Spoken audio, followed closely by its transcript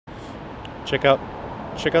Check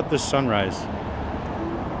out this sunrise.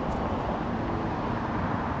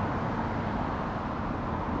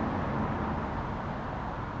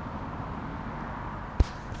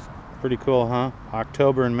 Pretty cool, huh?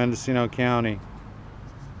 October in Mendocino County.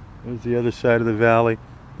 There's the other side of the valley.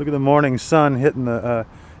 Look at the morning sun hitting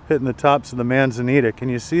the tops of the Manzanita. Can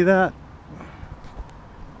you see that?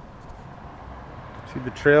 See the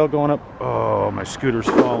trail going up? Oh, my scooter's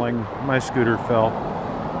falling. My scooter fell.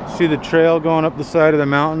 See the trail going up the side of the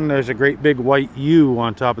mountain? There's a great big white U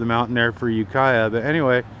on top of the mountain there for Ukiah. But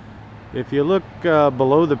anyway, if you look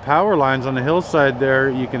below the power lines on the hillside there,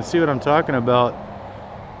 you can see what I'm talking about.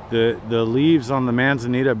 The leaves on the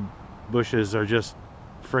Manzanita bushes are just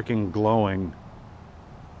freaking glowing.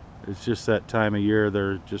 It's just that time of year.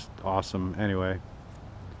 They're just awesome. Anyway,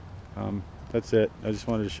 that's it. I just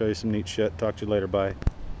wanted to show you some neat shit. Talk to you later. Bye.